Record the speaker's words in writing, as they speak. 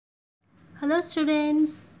Hello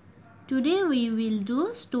students, today we will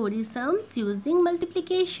do story sums using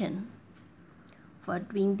multiplication. For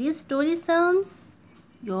doing these story sums,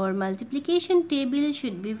 your multiplication table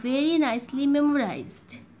should be very nicely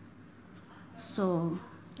memorized. So,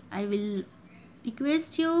 I will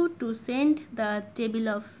request you to send the table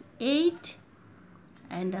of 8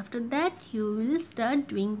 and after that you will start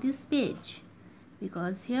doing this page,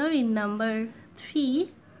 because here in number 3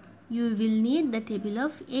 you will need the table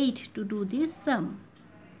of 8 to do this sum.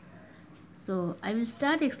 So I will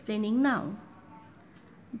start explaining now.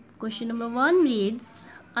 Question number 1 reads,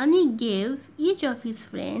 Ani gave each of his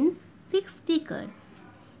friends 6 stickers.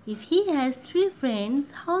 If he has 3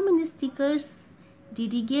 friends, how many stickers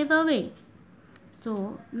did he give away?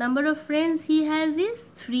 So number of friends he has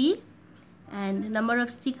is 3 and number of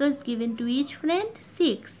stickers given to each friend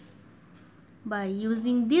 6. By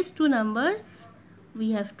using these two numbers,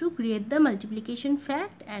 we have to create the multiplication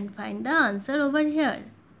fact and find the answer over here.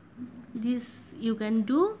 This you can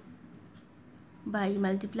do by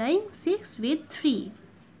multiplying 6 with 3.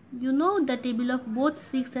 You know the table of both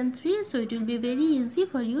 6 and 3, so it will be very easy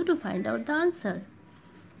for you to find out the answer.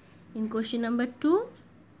 In question number 2,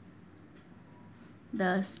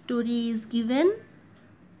 the story is given.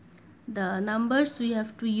 The numbers we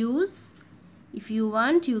have to use. If you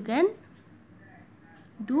want, you can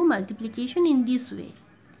do multiplication in this way.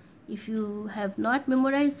 If you have not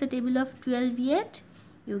memorized the table of 12 yet,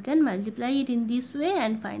 you can multiply it in this way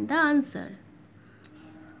and find the answer.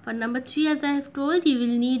 For number 3, as I have told, you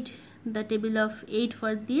will need the table of 8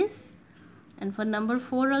 for this, and for number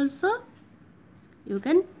 4 also you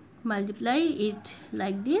can multiply it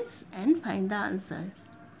like this and find the answer.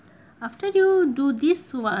 After you do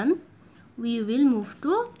this one, we will move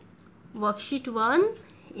to worksheet 1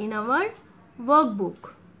 in our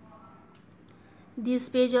workbook. This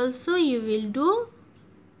page also you will do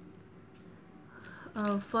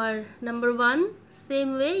for number 1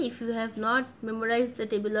 same way. If you have not memorized the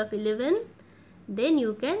table of 11, then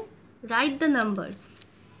you can write the numbers.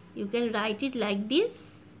 You can write it like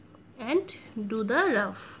this and do the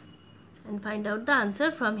rough and find out the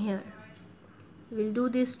answer from here. We will do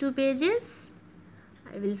these 2 pages.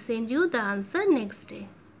 I will send you the answer next day.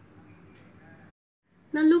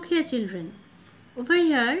 Now look here children. Over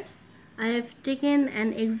here I have taken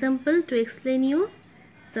an example to explain you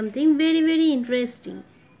something very interesting.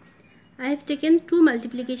 I have taken 2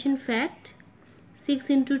 multiplication fact, 6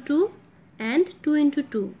 into 2 and 2 into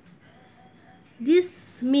 2.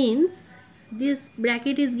 This means this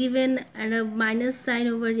bracket is given and a minus sign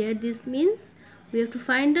over here. This means we have to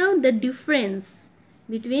find out the difference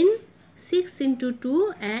between 6 into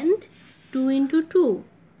 2 and 2 into 2.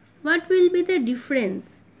 What will be the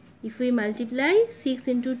difference if we multiply 6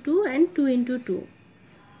 into 2 and 2 into 2?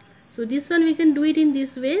 So this one we can do it in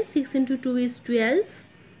this way. 6 into 2 is 12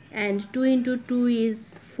 and 2 into 2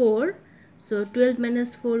 is 4. So 12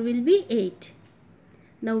 minus 4 will be 8.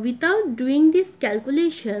 Now without doing this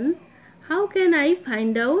calculation, how can I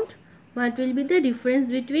find out what will be the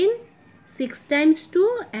difference between 6 times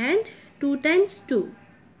 2 and 2 times 2?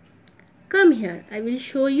 Come here, I will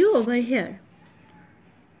show you over here.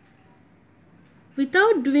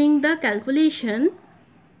 Without doing the calculation,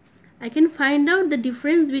 I can find out the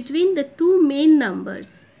difference between the two main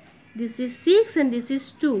numbers. This is 6 and this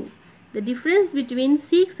is 2. The difference between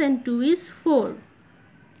 6 and 2 is 4.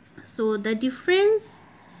 So the difference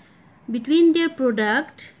between their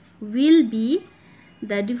product will be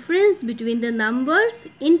the difference between the numbers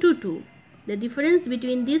into 2. The difference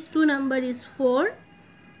between these two numbers is 4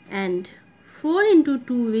 and 4 into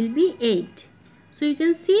 2 will be 8. So you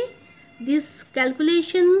can see this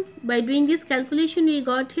calculation, by doing this calculation we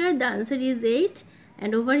got here the answer is 8,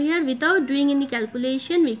 and over here without doing any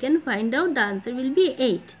calculation we can find out the answer will be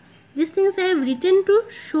 8. These things I have written to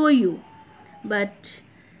show you, but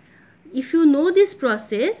if you know this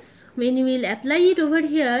process, when you will apply it over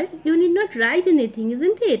here, you need not write anything,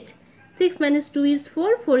 isn't it? 6 minus 2 is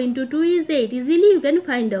 4, 4 into 2 is 8. Easily you can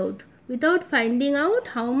find out without finding out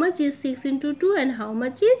how much is 6 into 2 and how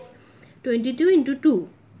much is 22 into 2.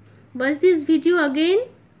 Watch this video again.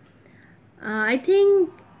 I think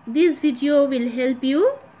this video will help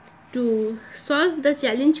you to solve the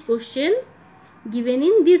challenge question given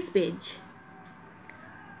in this page.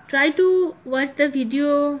 Try to watch the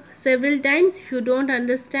video several times if you don't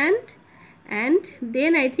understand, and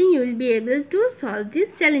then I think you will be able to solve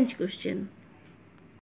this challenge question.